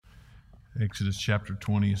Exodus chapter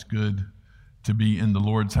 20 is good to be in the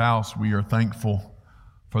Lord's house. We are thankful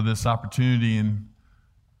for this opportunity, and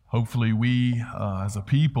hopefully we as a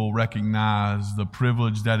people recognize the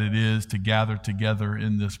privilege that it is to gather together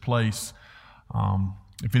in this place.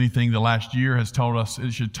 If anything, the last year has taught us,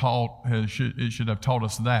 it should have taught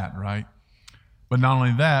us that, right? But not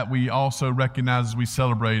only that, we also recognize as we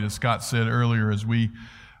celebrate, as Scott said earlier, as we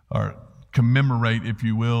commemorate, if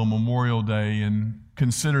you will, Memorial Day, and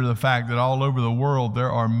consider the fact that all over the world there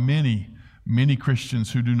are many, many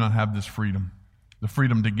Christians who do not have this freedom, the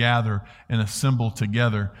freedom to gather and assemble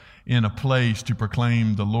together in a place to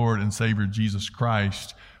proclaim the Lord and Savior Jesus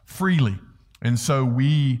Christ freely. And so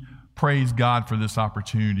we praise God for this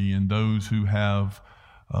opportunity and those who have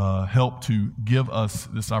helped to give us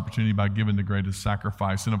this opportunity by giving the greatest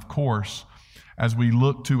sacrifice. And of course, as we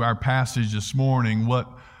look to our passage this morning, what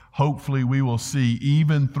hopefully we will see,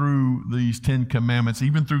 even through these 10 commandments,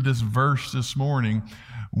 even through this verse this morning,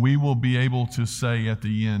 we will be able to say at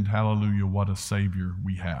the end, hallelujah, what a Savior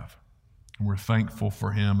we have. And we're thankful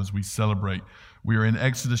for Him as we celebrate. We are in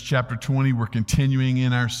Exodus chapter 20. We're continuing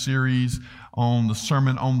in our series on the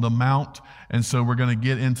Sermon on the Mount. And so we're going to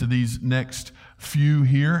get into these next few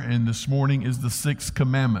here. And this morning is the 6th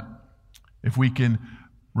commandment. If we can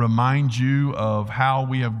remind you of how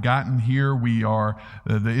we have gotten here.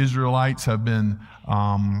 The Israelites have been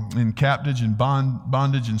in captivity and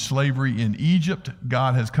bondage and slavery in Egypt.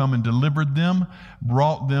 God has come and delivered them,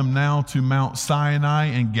 brought them now to Mount Sinai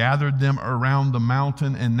and gathered them around the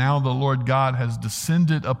mountain. And now the Lord God has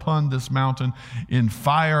descended upon this mountain in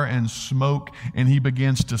fire and smoke, and He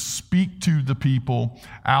begins to speak to the people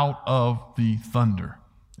out of the thunder.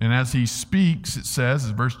 And as He speaks, it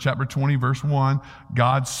says, chapter 20, verse 1,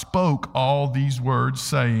 God spoke all these words,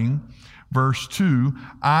 saying, verse 2,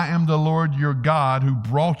 I am the Lord your God who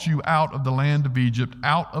brought you out of the land of Egypt,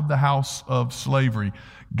 out of the house of slavery.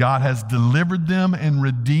 God has delivered them and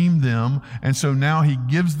redeemed them, and so now He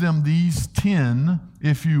gives them these 10,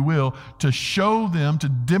 if you will, to show them, to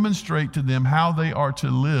demonstrate to them how they are to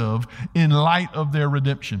live in light of their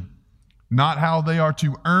redemption. Not how they are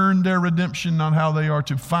to earn their redemption, not how they are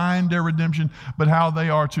to find their redemption, but how they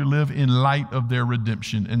are to live in light of their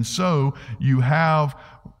redemption. And so you have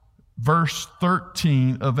verse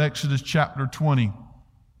 13 of Exodus chapter 20.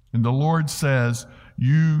 And the Lord says,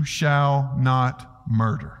 you shall not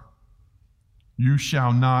murder. You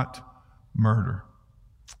shall not murder.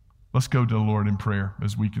 Let's go to the Lord in prayer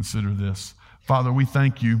as we consider this. Father, we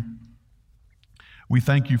thank You. We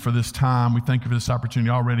thank You for this time. We thank You for this opportunity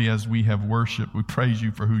already as we have worshiped. We praise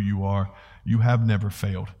You for who You are. You have never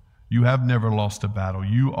failed. You have never lost a battle.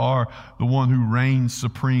 You are the one who reigns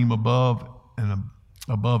supreme above and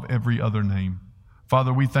above every other name.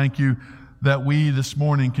 Father, we thank You that we this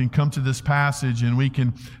morning can come to this passage and we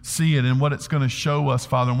can see it and what it's going to show us,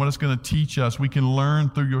 Father, and what it's going to teach us. We can learn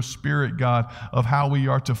through Your Spirit, God, of how we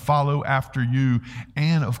are to follow after You.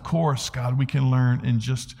 And of course, God, we can learn in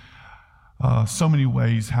just so many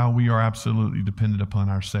ways how we are absolutely dependent upon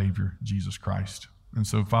our Savior, Jesus Christ. And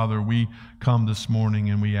so, Father, we come this morning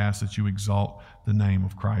and we ask that You exalt the name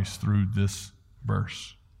of Christ through this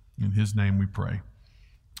verse. In His name we pray.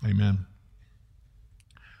 Amen.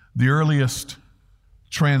 The earliest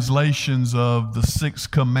translations of the 6th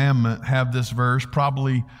commandment have this verse,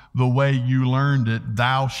 probably the way you learned it,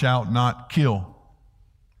 thou shalt not kill.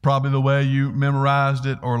 Probably the way you memorized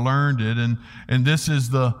it or learned it. And this is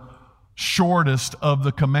the shortest of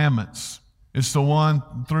the commandments. It's the one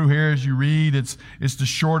through here as you read, it's the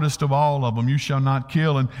shortest of all of them. You shall not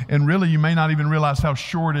kill. And really, you may not even realize how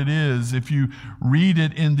short it is. If you read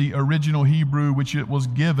it in the original Hebrew, which it was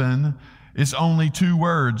given, it's only 2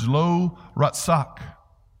 words, lo ratzak.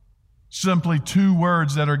 Simply 2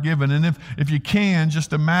 words that are given. And if you can,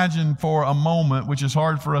 just imagine for a moment, which is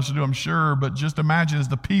hard for us to do, I'm sure, but just imagine as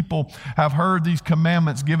the people have heard these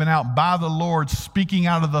commandments given out by the Lord speaking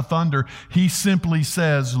out of the thunder, He simply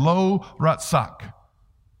says, lo ratzak.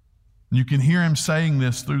 You can hear Him saying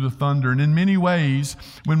this through the thunder. And in many ways,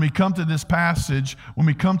 when we come to this passage, when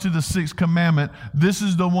we come to the 6th commandment, this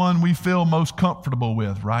is the one we feel most comfortable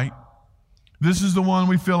with, right? This is the one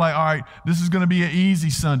we feel like, all right, this is going to be an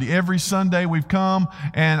easy Sunday. Every Sunday we've come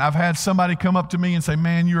and I've had somebody come up to me and say,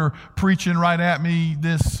 man, you're preaching right at me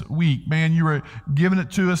this week. Man, you were giving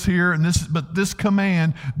it to us here. But this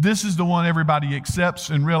command, this is the one everybody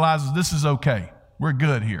accepts and realizes this is okay. We're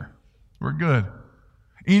good here. We're good.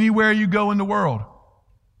 Anywhere you go in the world,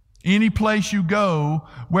 any place you go,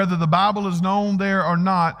 whether the Bible is known there or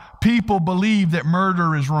not, people believe that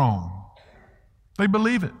murder is wrong. They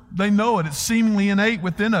believe it. They know it. It's seemingly innate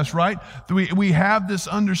within us, right? We have this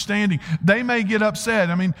understanding. They may get upset.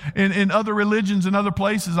 I mean, in other religions and other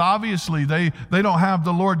places, obviously, they don't have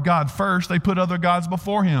the Lord God first. They put other gods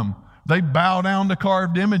before Him. They bow down to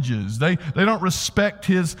carved images. They don't respect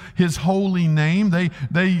His holy name.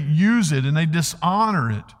 They use it and they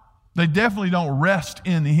dishonor it. They definitely don't rest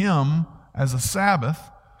in Him as a Sabbath.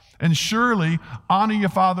 And surely, honor your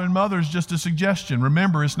father and mother is just a suggestion.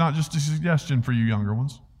 Remember, it's not just a suggestion for you younger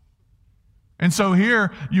ones. And so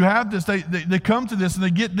here, you have this, they come to this and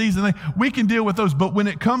they get these, and we can deal with those. But when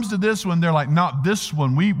it comes to this one, they're like, not this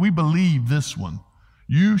one. We believe this one.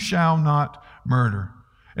 You shall not murder.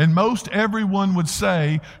 And most everyone would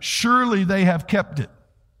say, surely they have kept it.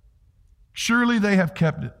 Surely they have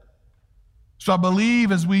kept it. So I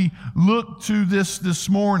believe as we look to this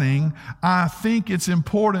morning, I think it's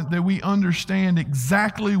important that we understand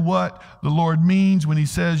exactly what the Lord means when He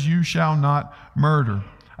says, you shall not murder.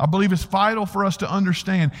 I believe it's vital for us to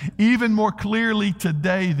understand even more clearly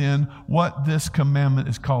today than what this commandment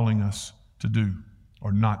is calling us to do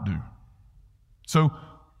or not do. So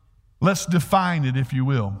let's define it, if you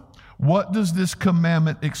will. What does this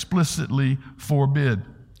commandment explicitly forbid?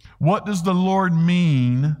 What does the Lord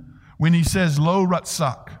mean when He says, lo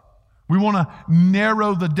ratsak? We want to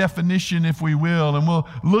narrow the definition, if we will, and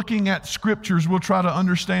looking at scriptures, we'll try to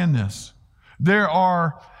understand this. There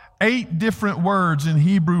are 8 different words in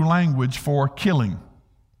Hebrew language for killing.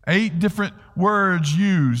 8 different words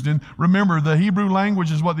used. And remember, the Hebrew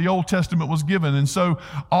language is what the Old Testament was given. And so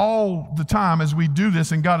all the time as we do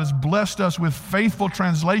this, and God has blessed us with faithful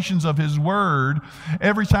translations of His Word,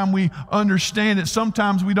 every time we understand it,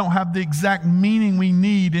 sometimes we don't have the exact meaning we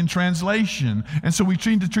need in translation. And so we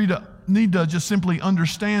need to just simply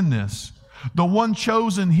understand this. The one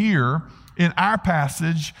chosen here in our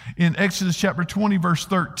passage in Exodus chapter 20, verse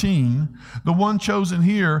 13, the one chosen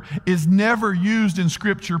here is never used in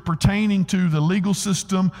Scripture pertaining to the legal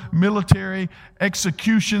system, military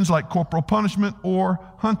executions like corporal punishment or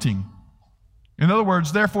hunting. In other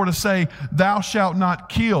words, therefore, to say, thou shalt not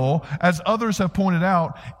kill, as others have pointed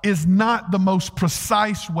out, is not the most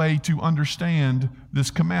precise way to understand this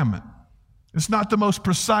commandment. It's not the most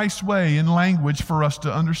precise way in language for us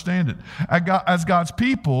to understand it. As God's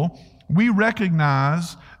people, we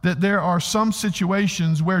recognize that there are some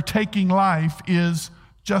situations where taking life is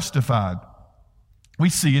justified. We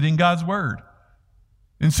see it in God's Word.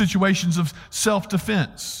 In situations of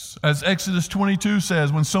self-defense, as Exodus 22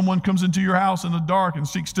 says, when someone comes into your house in the dark and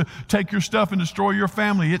seeks to take your stuff and destroy your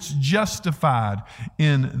family, it's justified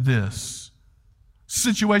in this.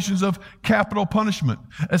 Situations of capital punishment,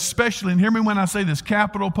 especially, and hear me when I say this,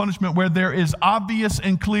 capital punishment where there is obvious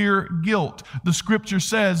and clear guilt. The Scripture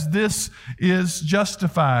says this is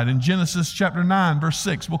justified in Genesis chapter 9, verse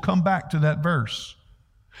 6. We'll come back to that verse.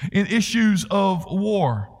 In issues of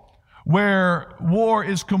war, where war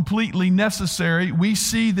is completely necessary, we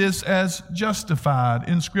see this as justified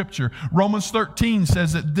in Scripture. Romans 13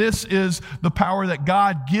 says that this is the power that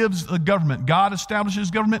God gives the government. God establishes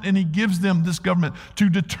government and He gives them this government to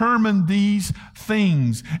determine these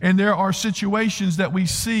things. And there are situations that we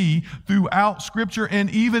see throughout Scripture and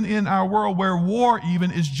even in our world where war even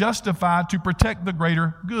is justified to protect the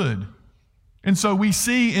greater good. And so we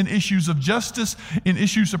see in issues of justice, in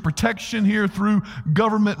issues of protection here through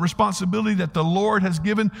government responsibility that the Lord has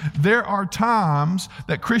given, there are times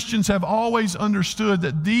that Christians have always understood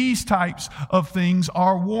that these types of things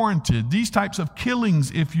are warranted. These types of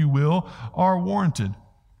killings, if you will, are warranted.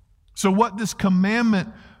 So what this commandment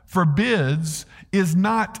forbids is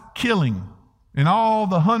not killing. And all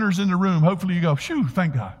the hunters in the room, hopefully you go, phew,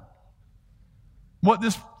 thank God. What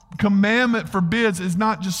this commandment forbids is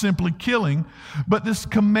not just simply killing, but this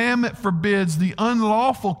commandment forbids the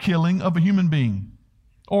unlawful killing of a human being.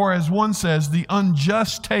 Or as one says, the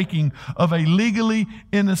unjust taking of a legally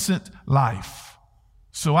innocent life.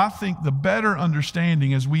 So I think the better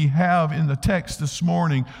understanding, as we have in the text this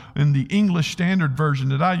morning in the English Standard Version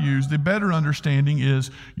that I use, the better understanding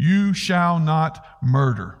is, you shall not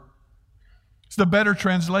murder. It's the better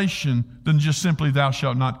translation than just simply thou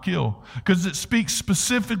shalt not kill, because it speaks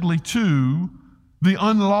specifically to the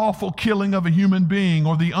unlawful killing of a human being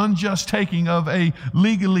or the unjust taking of a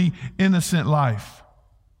legally innocent life.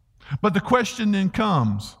 But the question then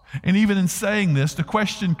comes, and even in saying this, the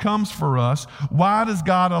question comes for us, why does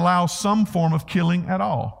God allow some form of killing at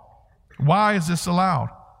all? Why is this allowed?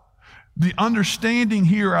 The understanding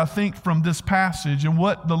here, I think, from this passage and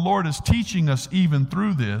what the Lord is teaching us even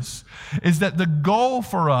through this is that the goal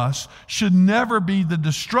for us should never be the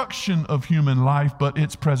destruction of human life, but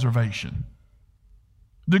its preservation.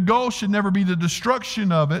 The goal should never be the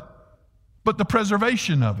destruction of it, but the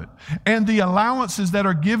preservation of it. And the allowances that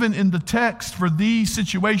are given in the text for these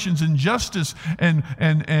situations, injustice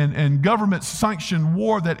and government-sanctioned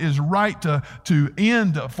war that is right to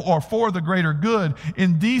end or for the greater good,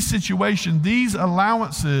 in these situations, these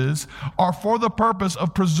allowances are for the purpose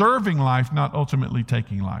of preserving life, not ultimately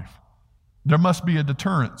taking life. There must be a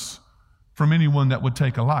deterrence from anyone that would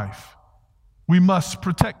take a life. We must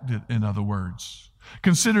protect it, in other words.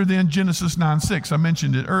 Consider then Genesis 9:6. I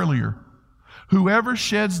mentioned it earlier. Whoever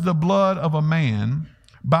sheds the blood of a man,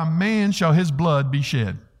 by man shall his blood be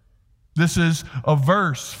shed. This is a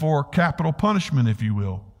verse for capital punishment, if you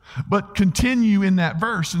will. But continue in that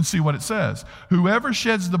verse and see what it says. Whoever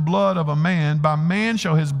sheds the blood of a man, by man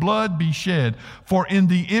shall his blood be shed. For in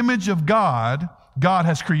the image of God, God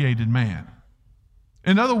has created man.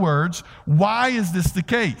 In other words, why is this the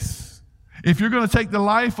case? If you're going to take the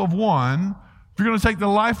life of one, if you're going to take the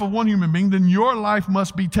life of one human being, then your life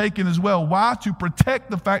must be taken as well. Why? To protect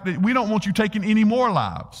the fact that we don't want you taking any more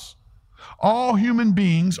lives. All human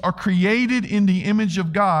beings are created in the image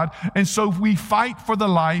of God, and so we fight for the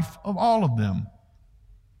life of all of them.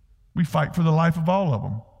 We fight for the life of all of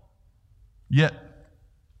them. Yet,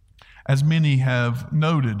 as many have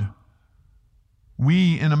noted,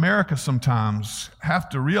 we in America sometimes have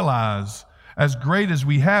to realize, as great as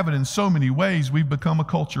we have it in so many ways, we've become a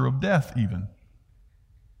culture of death even.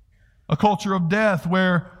 A culture of death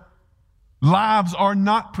where lives are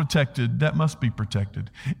not protected that must be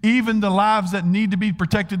protected. Even the lives that need to be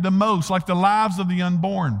protected the most, like the lives of the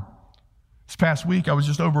unborn. This past week, I was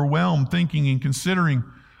just overwhelmed thinking and considering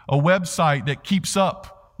a website that keeps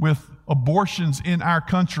up with abortions in our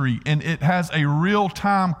country, and it has a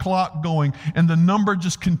real-time clock going, and the number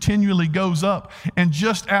just continually goes up. And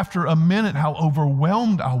just after a minute, how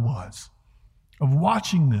overwhelmed I was of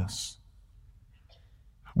watching this.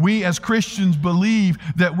 We as Christians believe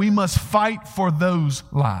that we must fight for those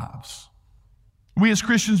lives. We as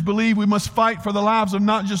Christians believe we must fight for the lives of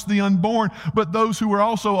not just the unborn, but those who are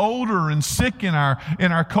also older and sick in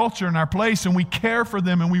our culture, in our place, and we care for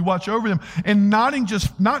them and we watch over them. And not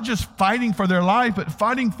just fighting for their life, but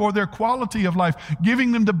fighting for their quality of life,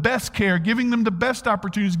 giving them the best care, giving them the best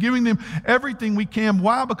opportunities, giving them everything we can.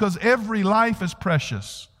 Why? Because every life is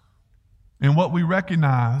precious. And what we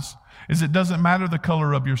recognize is it doesn't matter the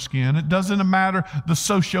color of your skin. It doesn't matter the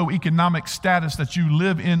socioeconomic status that you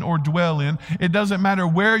live in or dwell in. It doesn't matter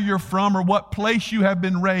where you're from or what place you have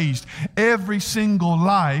been raised. Every single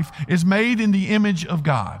life is made in the image of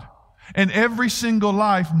God. And every single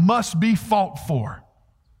life must be fought for.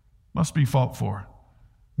 Must be fought for.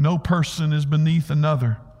 No person is beneath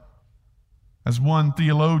another. As one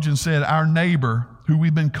theologian said, our neighbor, who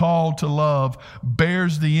we've been called to love,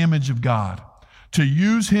 bears the image of God. To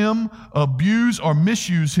use him, abuse, or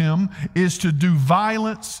misuse him is to do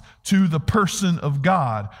violence to the person of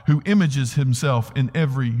God who images himself in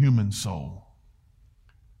every human soul.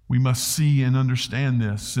 We must see and understand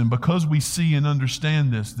this. And because we see and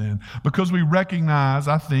understand this then, because we recognize,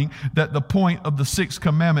 I think, that the point of the sixth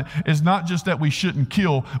commandment is not just that we shouldn't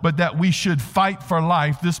kill, but that we should fight for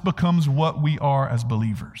life, this becomes what we are as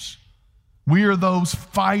believers. We are those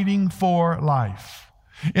fighting for life.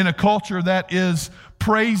 In a culture that is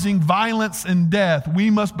praising violence and death,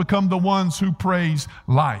 we must become the ones who praise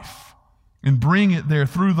life and bring it there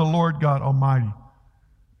through the Lord God Almighty.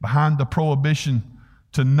 Behind the prohibition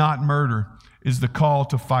to not murder is the call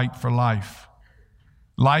to fight for life.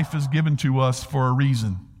 Life is given to us for a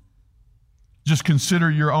reason. Just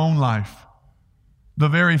consider your own life. The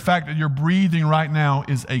very fact that you're breathing right now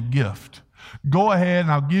is a gift. Go ahead,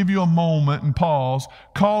 and I'll give you a moment and pause.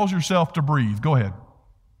 Cause yourself to breathe. Go ahead.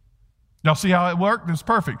 Y'all see how it worked? It's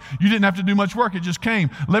perfect. You didn't have to do much work. It just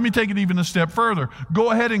came. Let me take it even a step further.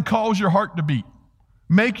 Go ahead and cause your heart to beat.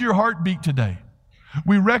 Make your heart beat today.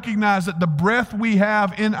 We recognize that the breath we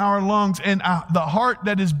have in our lungs and the heart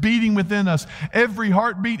that is beating within us, every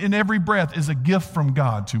heartbeat and every breath is a gift from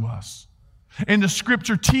God to us. And the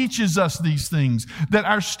scripture teaches us these things, that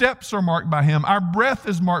our steps are marked by him, our breath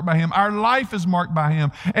is marked by him, our life is marked by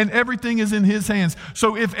him, and everything is in his hands.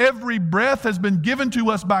 So if every breath has been given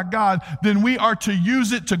to us by God, then we are to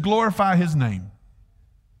use it to glorify his name.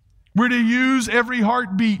 We're to use every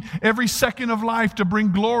heartbeat, every second of life to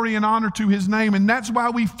bring glory and honor to his name. And that's why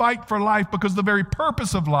we fight for life, because the very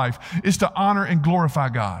purpose of life is to honor and glorify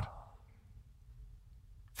God.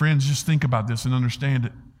 Friends, just think about this and understand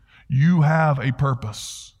it. You have a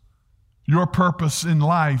purpose. Your purpose in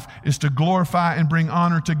life is to glorify and bring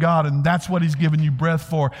honor to God, and that's what he's given you breath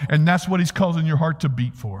for, and that's what he's causing your heart to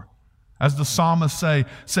beat for. As the psalmist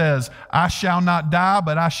says, I shall not die,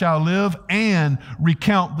 but I shall live and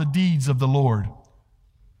recount the deeds of the Lord.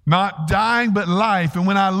 Not dying, but life. And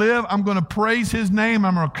when I live, I'm going to praise His name.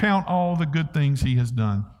 I'm going to count all the good things He has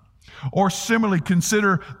done. Or similarly,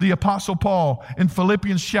 consider the Apostle Paul in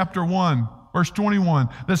Philippians chapter 1, verse 21.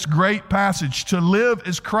 This great passage, to live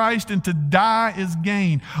is Christ and to die is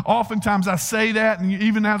gain. Oftentimes I say that, and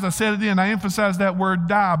even as I said it then, I emphasize that word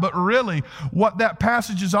die. But really, what that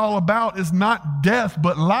passage is all about is not death,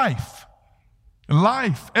 but life.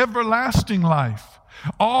 Life, everlasting life.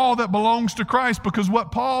 All that belongs to Christ, because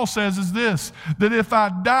what Paul says is this, that if I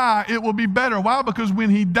die, it will be better. Why? Because when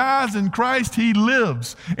he dies in Christ, he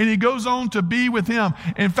lives, and he goes on to be with Him.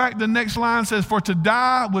 In fact, the next line says, for to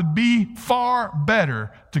die would be far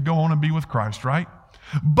better to go on and be with Christ, right?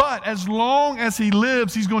 But as long as he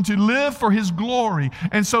lives, he's going to live for His glory.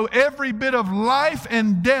 And so every bit of life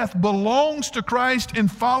and death belongs to Christ in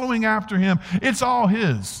following after Him. It's all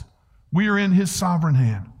His. We are in His sovereign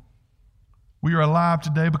hand. We are alive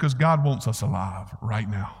today because God wants us alive right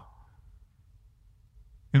now.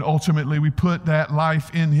 And ultimately, we put that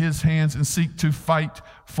life in His hands and seek to fight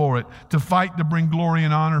for it, to fight to bring glory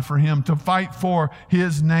and honor for Him, to fight for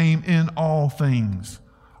His name in all things,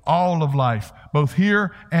 all of life, both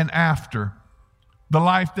here and after. The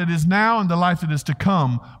life that is now and the life that is to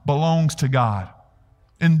come belongs to God.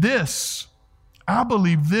 And this, I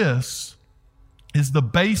believe this is the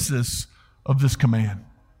basis of this command.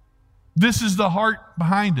 This is the heart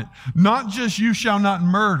behind it. Not just you shall not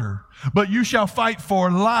murder, but you shall fight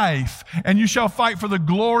for life, and you shall fight for the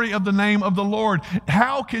glory of the name of the Lord.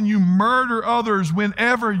 How can you murder others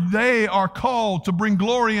whenever they are called to bring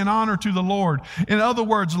glory and honor to the Lord? In other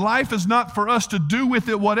words, life is not for us to do with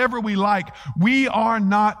it whatever we like. We are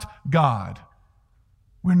not God.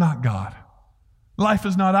 We're not God. Life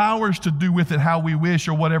is not ours to do with it how we wish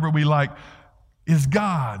or whatever we like. Is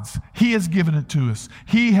God's. He has given it to us.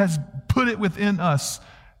 He has put it within us,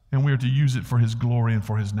 and we are to use it for His glory and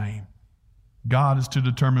for His name. God is to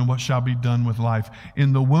determine what shall be done with life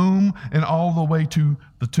in the womb and all the way to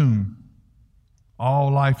the tomb.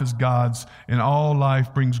 All life is God's, and all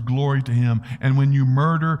life brings glory to Him. And when you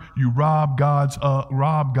murder, you rob God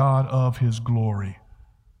of His glory.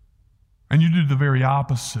 And you do the very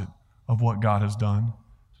opposite of what God has done.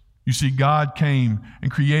 You see, God came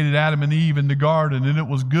and created Adam and Eve in the garden, and it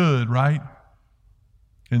was good, right?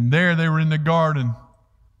 And there they were in the garden.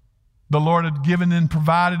 The Lord had given and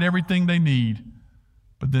provided everything they need.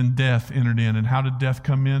 But then death entered in. And how did death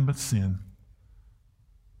come in but sin?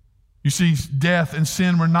 You see, death and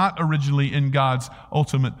sin were not originally in God's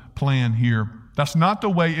ultimate plan here. That's not the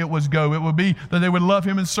way it would go. It would be that they would love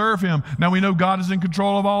Him and serve Him. Now we know God is in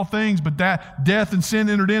control of all things, but that death and sin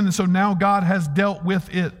entered in, and so now God has dealt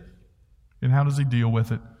with it. And how does He deal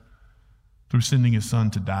with it? Through sending His Son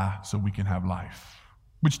to die so we can have life.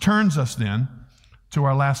 Which turns us then to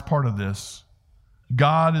our last part of this.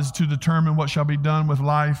 God is to determine what shall be done with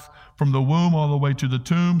life from the womb all the way to the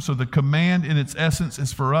tomb. So the command in its essence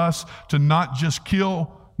is for us to not just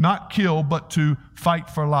kill, but to fight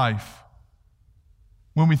for life.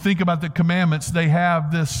 When we think about the commandments, they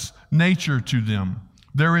have this nature to them.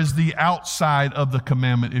 There is the outside of the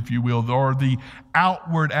commandment, if you will, or the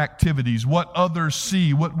outward activities, what others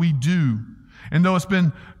see, what we do. And though it's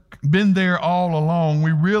been there all along,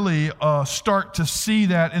 we really start to see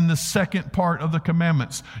that in the second part of the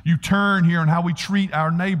commandments. You turn here on how we treat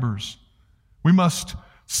our neighbors. We must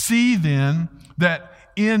see then that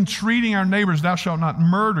in treating our neighbors, thou shalt not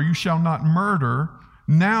murder, you shall not murder.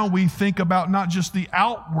 Now we think about not just the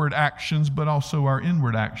outward actions, but also our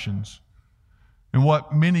inward actions. And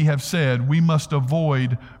what many have said, we must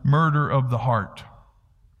avoid murder of the heart.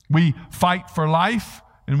 We fight for life,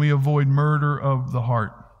 and we avoid murder of the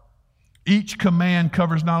heart. Each command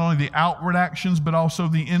covers not only the outward actions, but also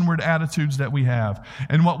the inward attitudes that we have.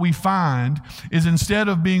 And what we find is instead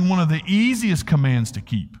of being one of the easiest commands to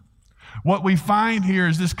keep, what we find here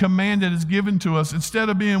is this command that is given to us, instead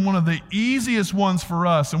of being one of the easiest ones for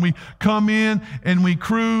us, and we come in and we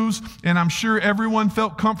cruise, and I'm sure everyone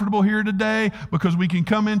felt comfortable here today because we can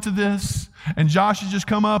come into this, and Josh has just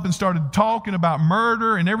come up and started talking about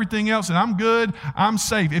murder and everything else, and I'm good, I'm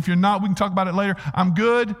safe. If you're not, we can talk about it later. I'm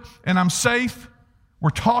good and I'm safe. We're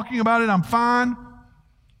talking about it, I'm fine.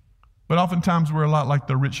 But oftentimes we're a lot like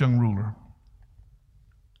the rich young ruler.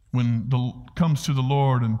 When it comes to the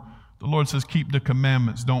Lord, and the Lord says, keep the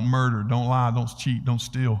commandments, don't murder, don't lie, don't cheat, don't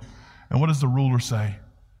steal. And what does the ruler say?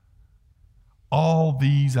 All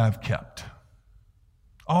these I've kept.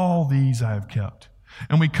 All these I have kept.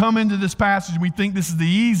 And we come into this passage and we think this is the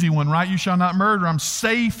easy one, right? You shall not murder, I'm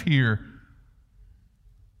safe here.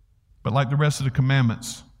 But like the rest of the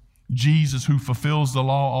commandments, Jesus, who fulfills the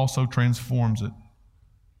law, also transforms it.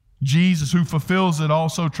 Jesus, who fulfills it,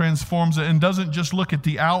 also transforms it and doesn't just look at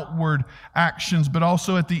the outward actions, but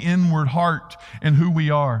also at the inward heart and who we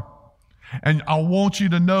are. And I want you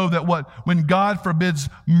to know that when God forbids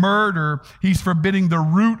murder, He's forbidding the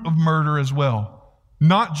root of murder as well.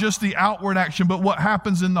 Not just the outward action, but what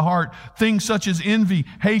happens in the heart. Things such as envy,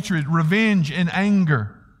 hatred, revenge, and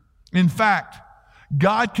anger. In fact,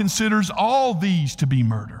 God considers all these to be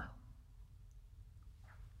murder.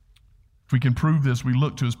 If we can prove this, we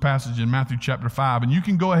look to His passage in Matthew chapter 5. And you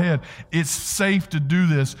can go ahead. It's safe to do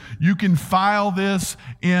this. You can file this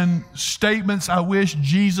in statements I wish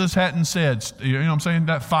Jesus hadn't said. You know what I'm saying?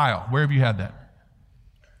 That file. Where have you had that?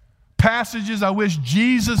 Passages I wish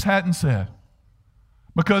Jesus hadn't said.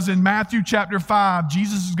 Because in Matthew chapter 5,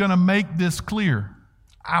 Jesus is going to make this clear,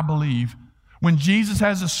 I believe. When Jesus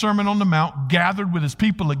has a Sermon on the Mount, gathered with His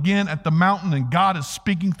people again at the mountain, and God is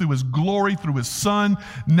speaking through His glory, through His Son.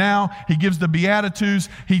 Now He gives the Beatitudes.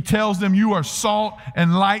 He tells them, you are salt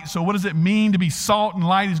and light. So what does it mean to be salt and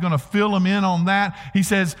light? He's going to fill them in on that. He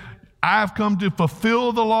says, I've come to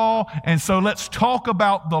fulfill the law, and so let's talk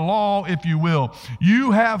about the law, if you will. You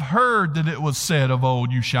have heard that it was said of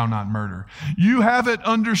old, you shall not murder. You have it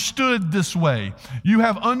understood this way. You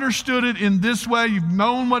have understood it in this way. You've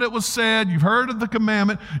known what it was said. You've heard of the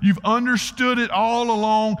commandment. You've understood it all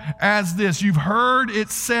along as this. You've heard it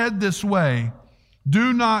said this way.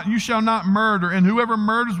 You shall not murder, and whoever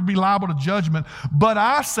murders will be liable to judgment. But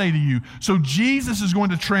I say to you, so Jesus is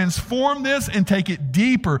going to transform this and take it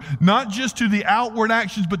deeper, not just to the outward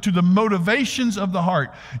actions, but to the motivations of the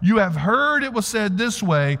heart. You have heard it was said this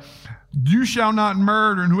way, you shall not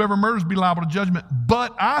murder, and whoever murders will be liable to judgment.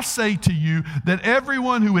 But I say to you that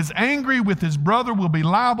everyone who is angry with his brother will be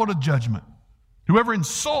liable to judgment. Whoever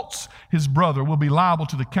insults his brother will be liable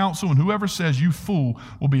to the council, and whoever says, you fool,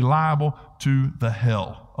 will be liable to the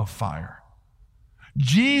hell of fire.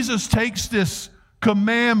 Jesus takes this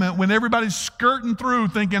commandment when everybody's skirting through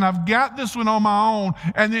thinking, I've got this one on my own,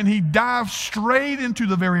 and then He dives straight into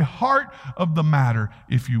the very heart of the matter,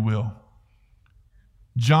 if you will.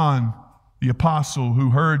 John, the apostle who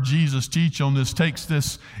heard Jesus teach on this, takes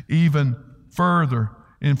this even further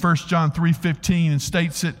in 1 John 3:15 and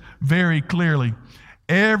states it very clearly.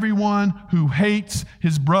 Everyone who hates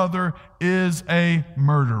his brother is a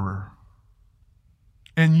murderer.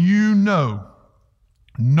 And you know,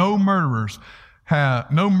 no murderer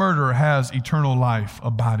has eternal life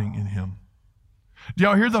abiding in him. Do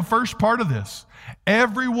y'all hear the first part of this?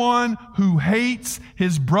 Everyone who hates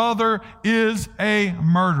his brother is a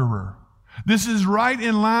murderer. This is right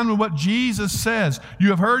in line with what Jesus says. You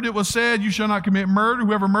have heard it was said, you shall not commit murder.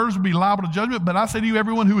 Whoever murders will be liable to judgment. But I say to you,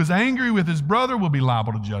 everyone who is angry with his brother will be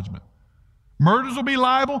liable to judgment. Murders will be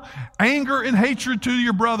liable. Anger and hatred to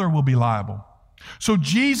your brother will be liable. So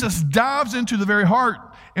Jesus dives into the very heart.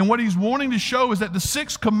 And what He's wanting to show is that the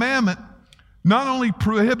sixth commandment not only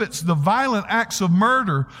prohibits the violent acts of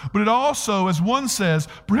murder, but it also, as one says,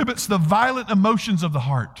 prohibits the violent emotions of the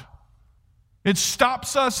heart. It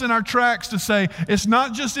stops us in our tracks to say, it's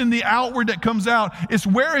not just in the outward that comes out, it's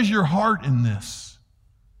where is your heart in this?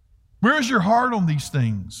 Where is your heart on these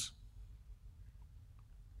things?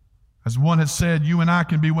 As one has said, you and I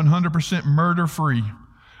can be 100% murder-free,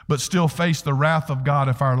 but still face the wrath of God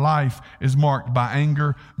if our life is marked by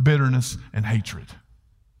anger, bitterness, and hatred.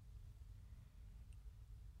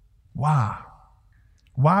 Why?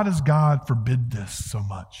 Why does God forbid this so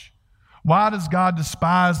much? Why does God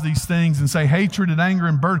despise these things and say hatred and anger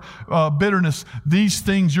and bitterness, these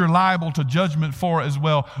things you're liable to judgment for as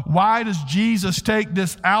well? Why does Jesus take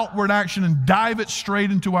this outward action and dive it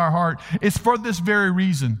straight into our heart? It's for this very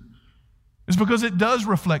reason. It's because it does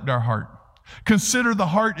reflect our heart. Consider the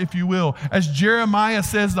heart, if you will. As Jeremiah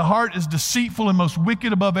says, the heart is deceitful and most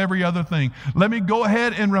wicked above every other thing. Let me go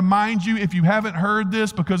ahead and remind you, if you haven't heard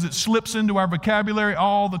this, because it slips into our vocabulary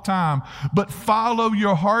all the time. But follow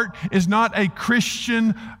your heart is not a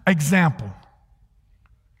Christian example.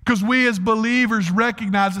 Because we as believers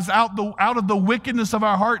recognize it's out of the wickedness of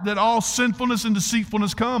our heart that all sinfulness and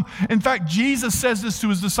deceitfulness come. In fact, Jesus says this to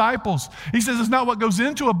His disciples. He says it's not what goes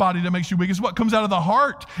into a body that makes you wicked, it's what comes out of the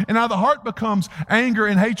heart. And out of the heart becomes anger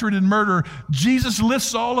and hatred and murder. Jesus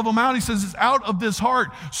lists all of them out. He says it's out of this heart.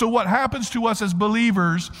 So what happens to us as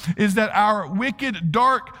believers is that our wicked,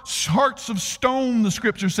 dark hearts of stone, the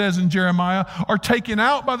Scripture says in Jeremiah, are taken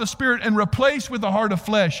out by the Spirit and replaced with a heart of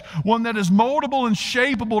flesh, one that is moldable and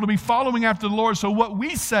shapeable to be following after the Lord. So what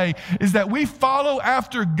we say is that we follow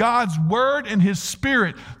after God's Word and His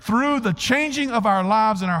Spirit through the changing of our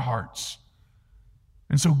lives and our hearts.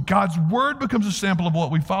 And so God's Word becomes a sample of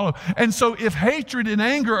what we follow. And so if hatred and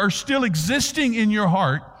anger are still existing in your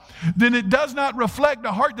heart, then it does not reflect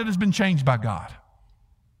a heart that has been changed by God.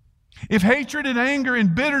 If hatred and anger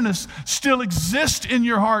and bitterness still exist in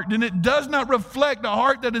your heart, then it does not reflect a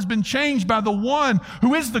heart that has been changed by the one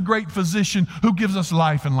who is the great physician who gives us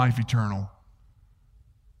life and life eternal.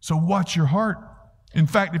 So watch your heart. In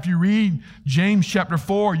fact, if you read James chapter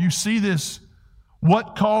 4, you see this.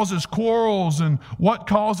 What causes quarrels and what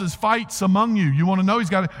causes fights among you? You want to know?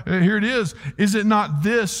 He's got it. Here it is. Is it not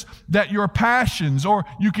this, that your passions, or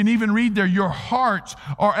you can even read there, your hearts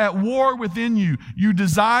are at war within you? You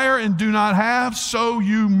desire and do not have, so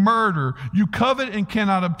you murder. You covet and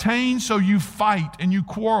cannot obtain, so you fight and you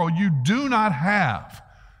quarrel. You do not have,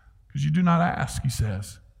 because you do not ask, he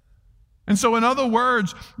says. And so, in other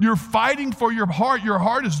words, you're fighting for your heart. Your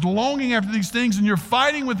heart is longing after these things, and you're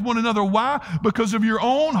fighting with one another. Why? Because of your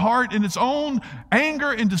own heart and its own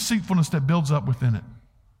anger and deceitfulness that builds up within it.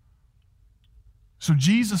 So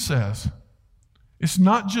Jesus says, it's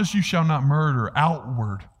not just you shall not murder,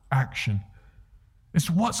 outward action. It's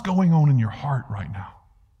what's going on in your heart right now.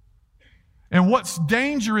 And what's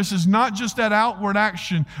dangerous is not just that outward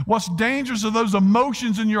action. What's dangerous are those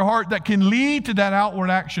emotions in your heart that can lead to that outward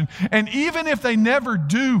action. And even if they never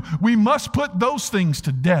do, we must put those things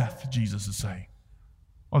to death, Jesus is saying,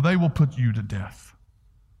 or they will put you to death.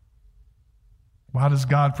 Why does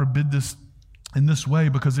God forbid this in this way?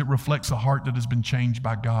 Because it reflects a heart that has been changed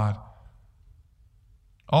by God.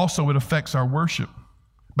 Also, it affects our worship.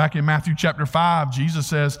 Back in Matthew chapter 5, Jesus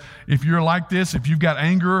says, if you're like this, if you've got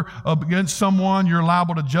anger against someone, you're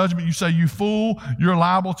liable to judgment. You say, you fool, you're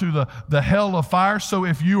liable to the hell of fire. So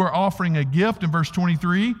if you are offering a gift, in verse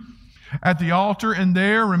 23, at the altar and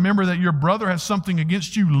there, remember that your brother has something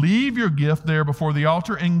against you, leave your gift there before the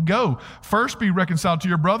altar and go. First be reconciled to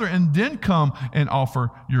your brother and then come and offer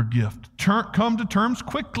your gift. Come to terms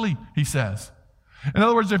quickly, he says. In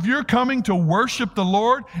other words, if you're coming to worship the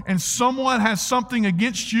Lord and someone has something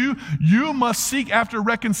against you, you must seek after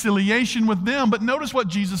reconciliation with them. But notice what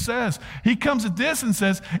Jesus says. He comes at this and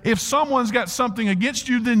says, if someone's got something against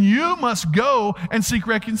you, then you must go and seek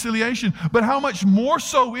reconciliation. But how much more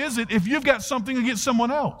so is it if you've got something against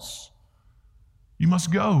someone else? You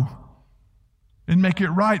must go and make it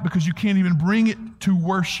right, because you can't even bring it to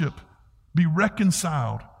worship. Be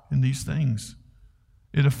reconciled in these things.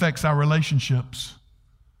 It affects our relationships.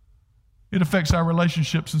 It affects our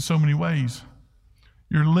relationships in so many ways.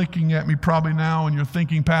 You're looking at me probably now and you're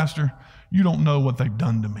thinking, Pastor, you don't know what they've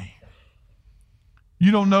done to me.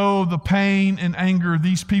 You don't know the pain and anger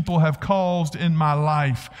these people have caused in my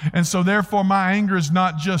life. And so therefore my anger is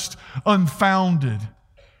not just unfounded.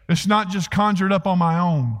 It's not just conjured up on my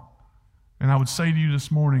own. And I would say to you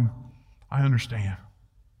this morning, I understand.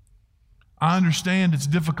 I understand it's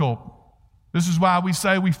difficult. This is why we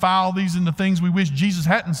say we file these into things we wish Jesus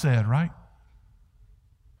hadn't said, right?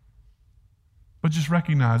 But just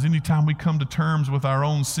recognize, anytime we come to terms with our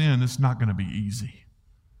own sin, it's not going to be easy.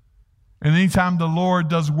 And anytime the Lord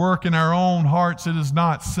does work in our own hearts, it is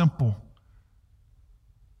not simple.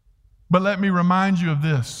 But let me remind you of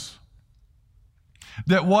this,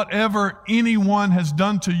 that whatever anyone has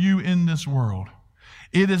done to you in this world,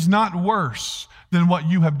 it is not worse than what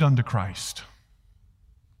you have done to Christ.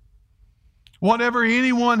 Whatever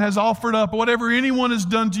anyone has offered up, whatever anyone has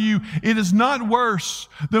done to you, it is not worse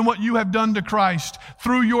than what you have done to Christ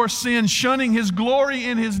through your sin, shunning His glory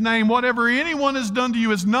in His name. Whatever anyone has done to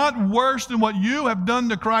you is not worse than what you have done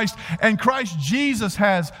to Christ, and Christ Jesus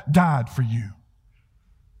has died for you.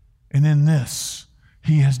 And in this,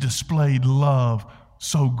 He has displayed love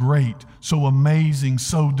so great, so amazing,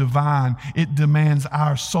 so divine. It demands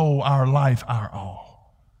our soul, our life, our all.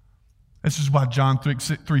 This is why John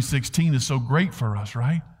 3:16 is so great for us,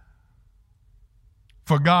 right?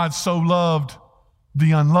 For God so loved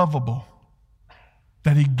the unlovable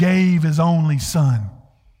that He gave His only Son,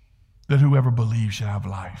 that whoever believes shall have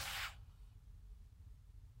life.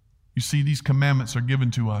 You see, these commandments are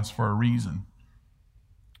given to us for a reason.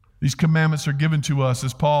 These commandments are given to us,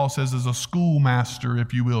 as Paul says, as a schoolmaster,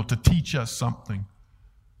 if you will, to teach us something.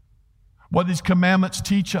 What these commandments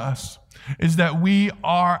teach us is that we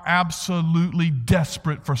are absolutely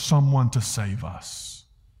desperate for someone to save us.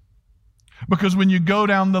 Because when you go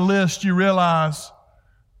down the list, you realize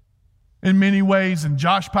in many ways, and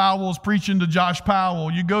Josh Powell's preaching to Josh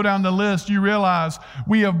Powell, you go down the list, you realize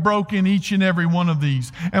we have broken each and every one of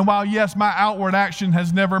these. And while, yes, my outward action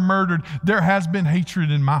has never murdered, there has been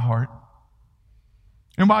hatred in my heart.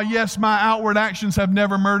 And while, yes, my outward actions have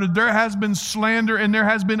never murdered, there has been slander and there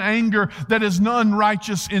has been anger that is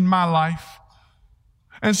unrighteous in my life.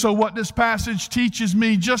 And so what this passage teaches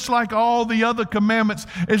me, just like all the other commandments,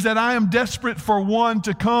 is that I am desperate for one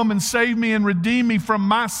to come and save me and redeem me from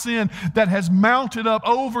my sin that has mounted up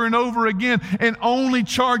over and over again and only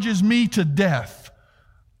charges me to death.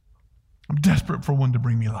 I'm desperate for one to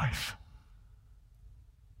bring me life.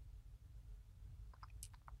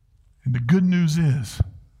 And the good news is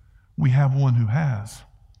we have one who has.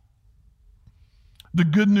 The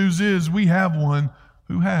good news is we have one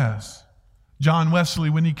who has. John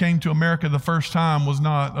Wesley, when he came to America the first time, was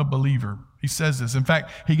not a believer. He says this. In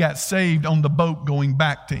fact, he got saved on the boat going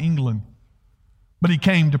back to England. But he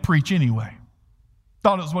came to preach anyway.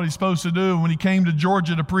 Thought it was what he's supposed to do. When he came to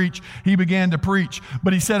Georgia to preach, he began to preach.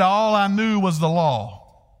 But he said, all I knew was the law.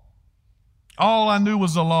 All I knew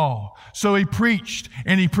was the law. So he preached,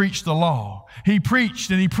 and he preached the law. He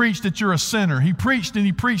preached, and he preached that you're a sinner. He preached, and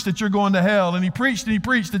he preached that you're going to hell. And he preached, and he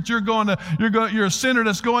preached that you're a sinner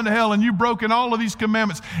that's going to hell, and you've broken all of these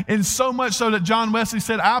commandments. And so much so that John Wesley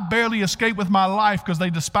said, I barely escaped with my life because they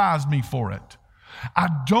despised me for it. I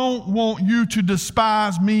don't want you to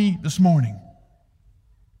despise me this morning.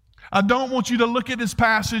 I don't want you to look at this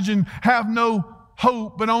passage and have no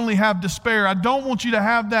hope but only have despair. I don't want you to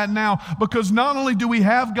have that now, because not only do we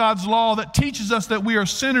have God's law that teaches us that we are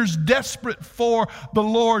sinners desperate for the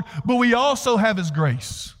Lord, but we also have His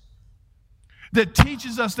grace that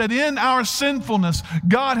teaches us that in our sinfulness,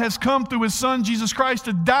 God has come through His Son, Jesus Christ,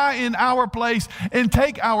 to die in our place and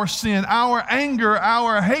take our sin, our anger,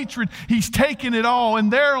 our hatred. He's taken it all. And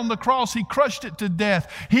there on the cross, He crushed it to death.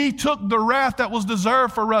 He took the wrath that was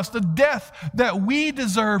deserved for us, the death that we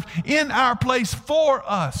deserved in our place for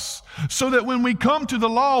us. So that when we come to the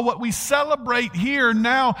law, what we celebrate here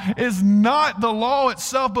now is not the law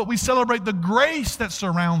itself, but we celebrate the grace that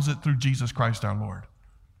surrounds it through Jesus Christ our Lord.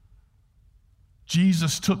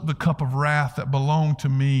 Jesus took the cup of wrath that belonged to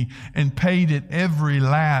me and paid it every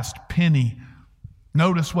last penny.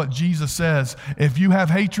 Notice what Jesus says. If you have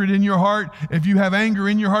hatred in your heart, if you have anger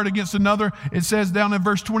in your heart against another, it says down in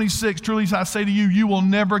verse 26, truly I say to you, you will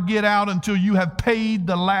never get out until you have paid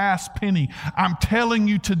the last penny. I'm telling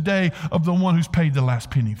you today of the one who's paid the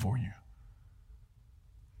last penny for you.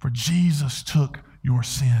 For Jesus took your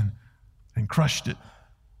sin and crushed it.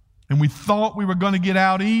 And we thought we were going to get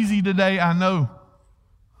out easy today, I know.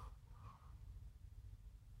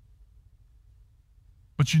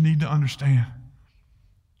 But you need to understand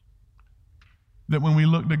that when we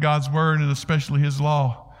look to God's Word, and especially His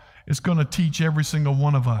law, it's going to teach every single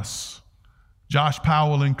one of us, Josh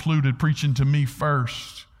Powell included, preaching to me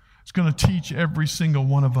first. It's going to teach every single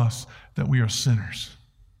one of us that we are sinners.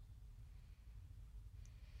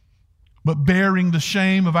 But bearing the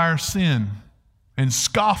shame of our sin and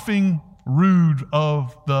scoffing rude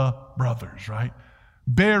of the brothers, right?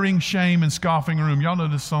 Bearing shame and scoffing rude. Y'all know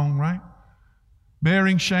this song, right?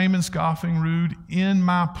 Bearing shame and scoffing rude, in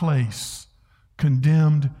my place,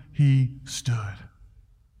 condemned He stood.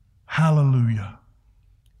 Hallelujah.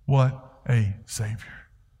 What a Savior.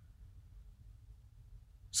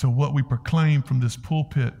 So what we proclaim from this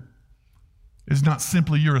pulpit is not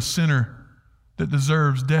simply you're a sinner that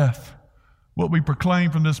deserves death. What we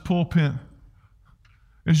proclaim from this pulpit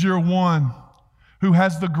is you're one who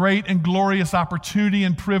has the great and glorious opportunity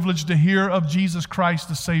and privilege to hear of Jesus Christ,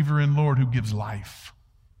 the Savior and Lord, who gives life.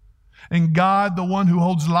 And God, the one who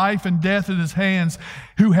holds life and death in His hands,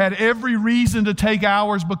 who had every reason to take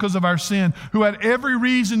ours because of our sin, who had every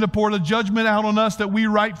reason to pour the judgment out on us that we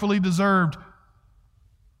rightfully deserved.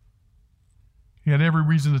 He had every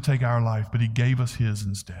reason to take our life, but He gave us His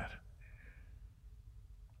instead.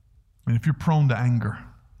 And if you're prone to anger,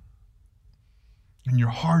 and your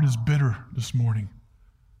heart is bitter this morning,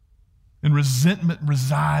 and resentment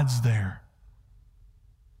resides there,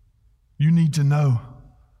 you need to know,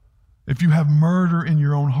 if you have murder in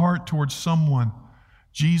your own heart towards someone,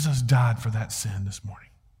 Jesus died for that sin this morning.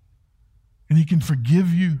 And He can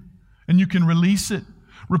forgive you, and you can release it.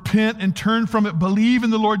 Repent and turn from it. Believe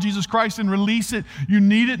in the Lord Jesus Christ and release it. You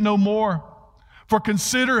need it no more. For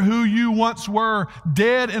consider who you once were,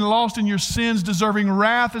 dead and lost in your sins, deserving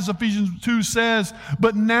wrath, as Ephesians 2 says.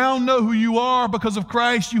 But now know who you are. Because of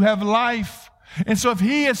Christ, you have life. And so if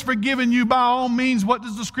He has forgiven you, by all means, what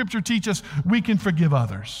does the Scripture teach us? We can forgive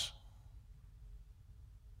others.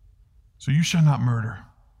 So you shall not murder,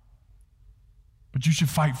 but you should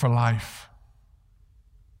fight for life.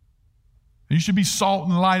 And you should be salt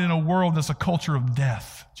and light in a world that's a culture of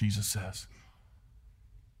death, Jesus says.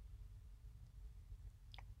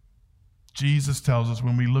 Jesus tells us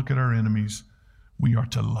when we look at our enemies, we are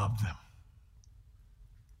to love them.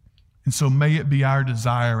 And so may it be our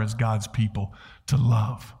desire as God's people to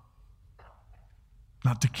love,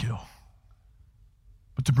 not to kill.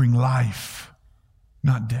 but to bring life,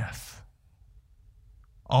 not death.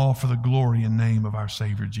 All for the glory and name of our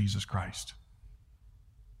Savior, Jesus Christ.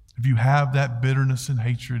 If you have that bitterness and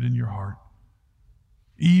hatred in your heart,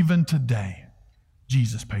 even today,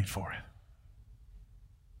 Jesus paid for it.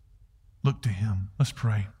 Look to Him. Let's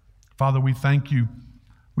pray. Father, we thank you.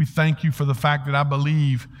 We thank you for the fact that I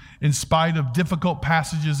believe, in spite of difficult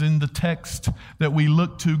passages in the text that we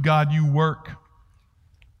look to, God, you work.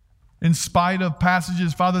 In spite of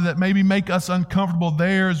passages, Father, that maybe make us uncomfortable,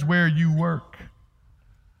 there's where you work.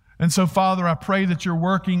 And so, Father, I pray that you're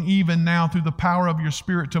working even now through the power of your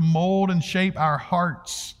Spirit to mold and shape our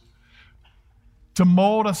hearts, to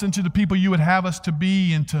mold us into the people you would have us to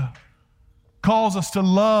be, and to cause us to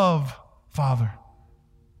love, Father.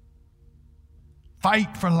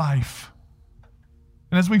 Fight for life.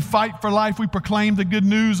 And as we fight for life, we proclaim the good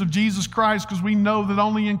news of Jesus Christ, because we know that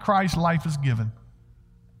only in Christ life is given.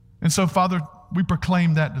 And so, Father, we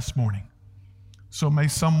proclaim that this morning. So may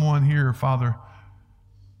someone here, Father,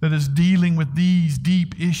 that is dealing with these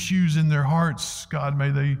deep issues in their hearts, God, may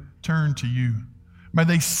they turn to you. May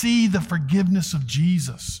they see the forgiveness of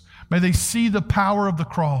Jesus. May they see the power of the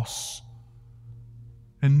cross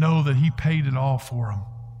and know that He paid it all for them.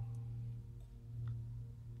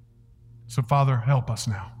 So, Father, help us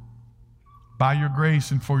now, by your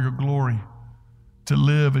grace and for your glory, to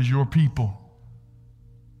live as your people,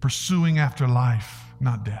 pursuing after life,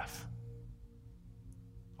 not death.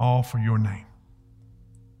 All for your name.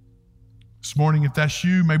 This morning, if that's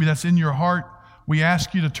you, maybe that's in your heart, we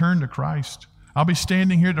ask you to turn to Christ. I'll be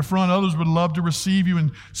standing here at the front. Others would love to receive you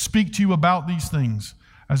and speak to you about these things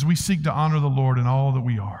as we seek to honor the Lord in all that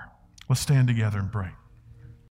we are. Let's stand together and pray.